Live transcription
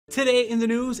Today in the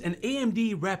news, an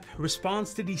AMD rep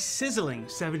responds to the sizzling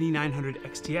 7900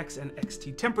 XTX and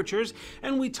XT temperatures,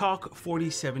 and we talk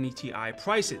 4070 Ti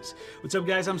prices. What's up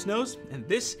guys, I'm Snows, and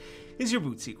this is your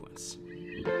boot sequence.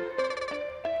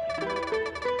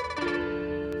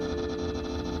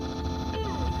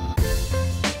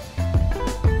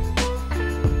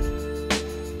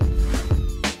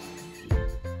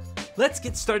 Let's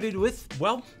get started with,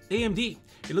 well, AMD.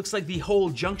 It looks like the whole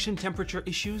junction temperature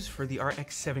issues for the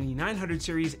RX 7900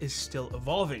 series is still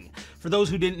evolving. For those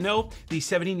who didn't know, the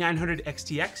 7900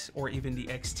 XTX, or even the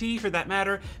XT for that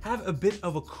matter, have a bit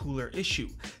of a cooler issue.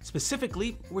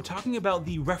 Specifically, we're talking about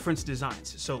the reference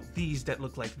designs, so these that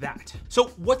look like that. So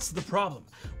what's the problem?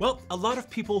 Well, a lot of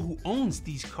people who owns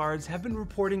these cards have been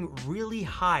reporting really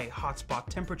high hotspot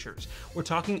temperatures. We're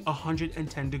talking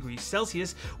 110 degrees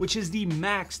Celsius, which is the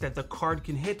max that the card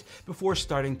can hit before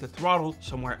starting to throttle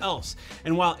somewhere else.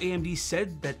 And while AMD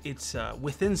said that it's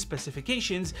within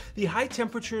specifications, the high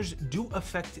temperatures do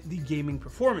affect the gaming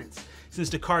performance, since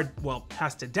the card, well,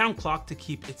 has to downclock to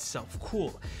keep itself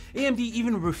cool. AMD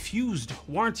even refused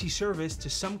warranty service to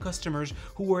some customers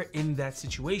who were in that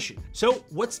situation. So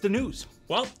what's the news?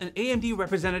 Well, an AMD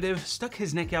representative stuck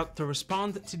his neck out to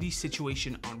respond to the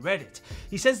situation on Reddit.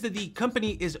 He says that the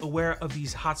company is aware of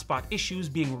these hotspot issues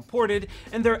being reported,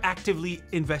 and they're actively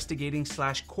investigating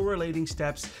 / correlating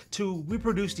steps to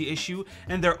reproduce the issue,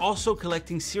 and they're also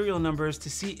collecting serial numbers to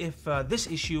see if this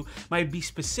issue might be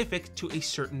specific to a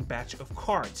certain batch of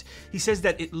cards. He says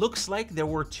that it looks like there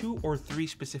were 2 or 3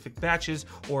 specific batches,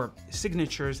 or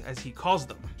signatures as he calls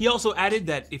them. He also added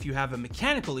that if you have a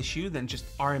mechanical issue, then just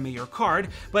RMA your card,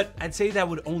 but I'd say that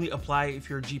would only apply if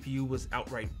your GPU was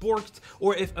outright borked,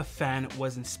 or if a fan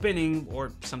wasn't spinning,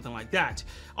 or something like that.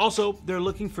 Also, they're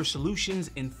looking for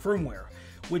solutions in firmware,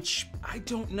 which I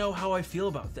don't know how I feel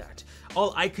about that.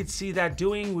 All I could see that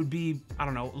doing would be, I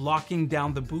don't know, locking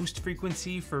down the boost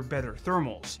frequency for better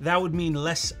thermals. That would mean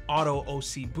less auto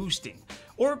OC boosting.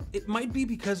 Or it might be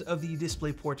because of the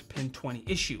DisplayPort pin 20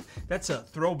 issue. That's a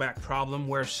throwback problem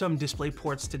where some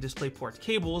DisplayPorts to DisplayPort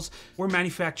cables were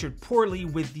manufactured poorly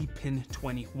with the pin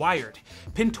 20 wired.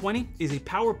 Pin 20 is a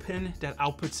power pin that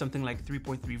outputs something like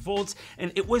 3.3 volts,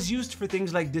 and it was used for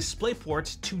things like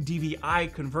DisplayPort to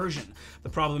DVI conversion. The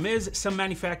problem is some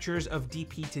manufacturers of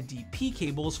DP to DP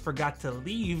cables forgot to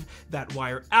leave that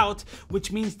wire out,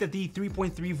 which means that the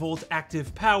 3.3 volt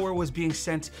active power was being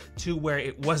sent to where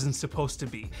it wasn't supposed to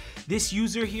be. This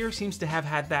user here seems to have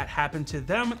had that happen to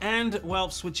them, and well,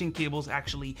 switching cables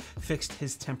actually fixed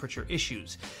his temperature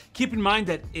issues. Keep in mind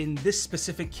that in this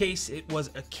specific case, it was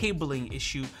a cabling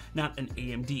issue, not an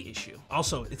AMD issue.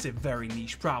 Also, it's a very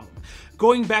niche problem.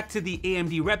 Going back to the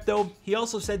AMD rep though, he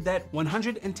also said that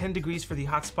 110 degrees for the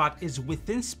hotspot is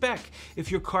within spec if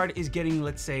your card is getting,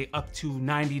 let's say, up to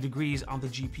 90 degrees on the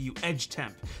GPU edge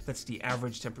temp. That's the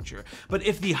average temperature. But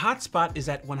if the hotspot is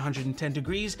at 110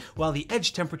 degrees while the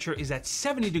edge temperature is at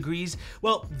 70 degrees,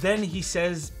 well, then he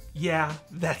says, yeah,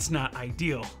 that's not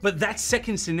ideal. But that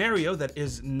second scenario that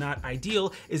is not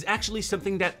ideal is actually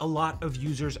something that a lot of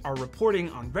users are reporting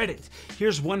on Reddit.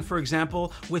 Here's one, for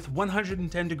example, with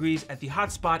 110 degrees at the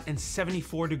hotspot and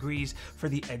 74 degrees for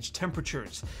the edge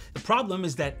temperatures. The problem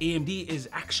is that AMD is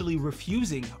actually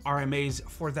refusing RMAs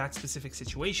for that specific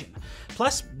situation.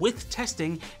 Plus, with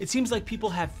testing, it seems like people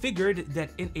have figured that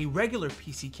in a regular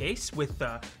PC case with,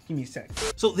 give me a sec.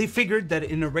 So they figured that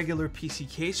in a regular PC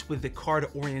case with the card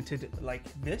oriented like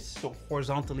this, so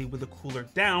horizontally with the cooler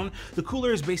down, the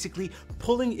cooler is basically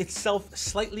pulling itself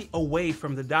slightly away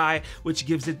from the die, which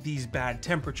gives it these bad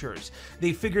temperatures.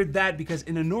 They figured that because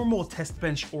in a normal test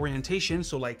bench orientation,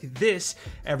 so like this,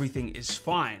 everything is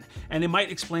fine. And it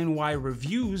might explain why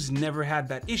reviews never had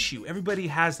that issue. Everybody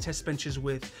has test benches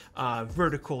with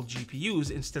vertical GPUs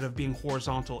instead of being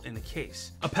horizontal in the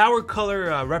case. A Power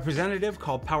Color representative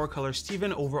called Power Color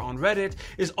Steven over on Reddit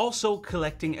is also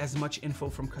collecting as much info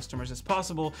from customers as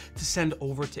possible to send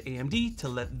over to AMD to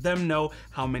let them know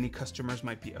how many customers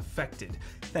might be affected.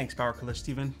 Thanks, Power Color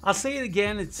Steven. I'll say it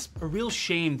again, it's a real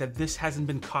shame that this hasn't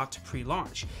been caught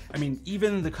pre-launch. I mean,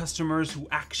 even the customers who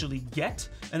actually get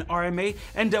an RMA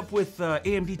end up with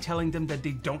AMD telling them that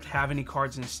they don't have any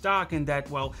cards in stock and that,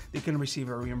 well, they can receive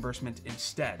a reimbursement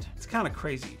instead. It's kind of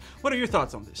crazy. What are your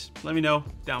thoughts on this? Let me know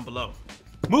down below.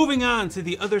 Moving on to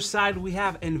the other side, we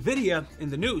have Nvidia in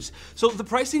the news. So the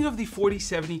pricing of the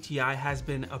 4070 Ti has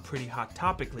been a pretty hot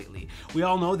topic lately. We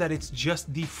all know that it's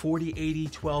just the 4080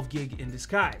 12 gig in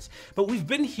disguise, but we've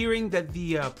been hearing that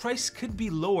the price could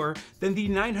be lower than the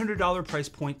 $900 price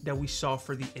point that we saw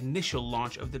for the initial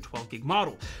launch of the 12 gig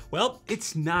model. Well,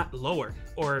 it's not lower,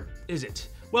 or is it?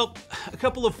 Well, a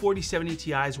couple of 4070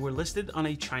 Ti's were listed on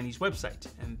a Chinese website,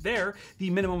 and there the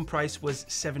minimum price was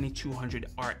 7,200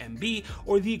 RMB,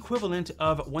 or the equivalent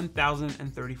of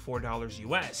 $1,034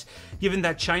 US. Given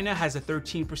that China has a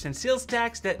 13% sales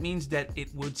tax, that means that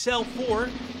it would sell for,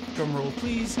 drumroll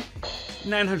please,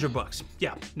 900 bucks.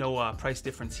 Yeah, no price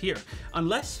difference here.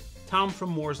 Unless Tom from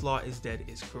Moore's Law is dead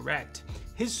is correct.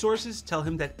 His sources tell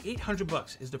him that 800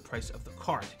 bucks is the price of the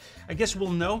card. I guess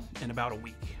we'll know in about a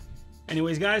week.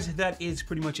 Anyways, guys, that is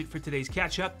pretty much it for today's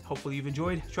catch-up. Hopefully you've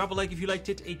enjoyed. Drop a like if you liked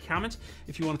it, a comment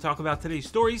if you want to talk about today's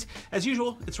stories. As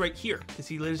usual, it's right here. To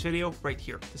see the latest video, right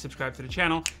here. To subscribe to the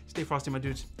channel. Stay frosty, my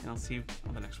dudes, and I'll see you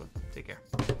on the next one. Take care.